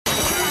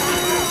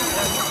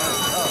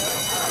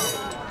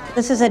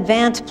This is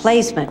advanced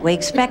placement. We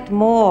expect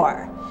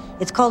more.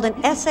 It's called an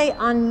essay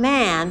on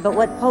man, but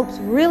what Pope's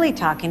really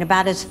talking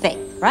about is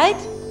faith, right?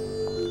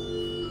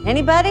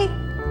 Anybody?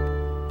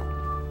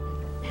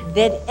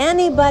 Did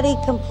anybody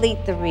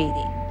complete the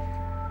reading?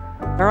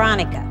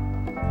 Veronica.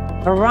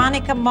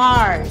 Veronica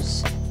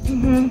Mars.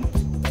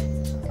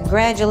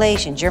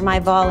 Congratulations, you're my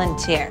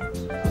volunteer.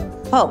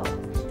 Pope,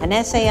 an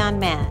essay on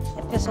man,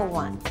 Epistle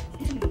 1.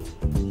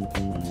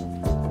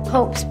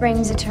 Hope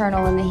springs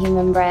eternal in the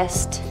human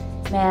breast.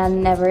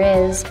 Man never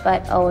is,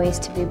 but always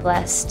to be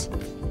blessed.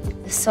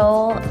 The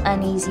soul,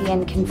 uneasy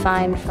and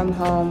confined from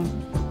home,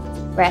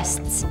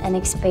 rests and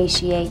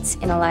expatiates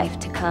in a life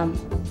to come.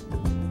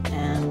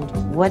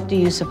 And what do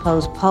you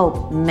suppose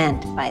Pope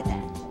meant by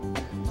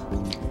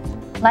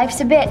that?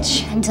 Life's a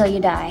bitch until you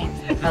die.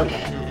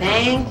 Okay,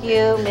 thank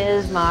you,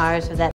 Ms. Mars, for that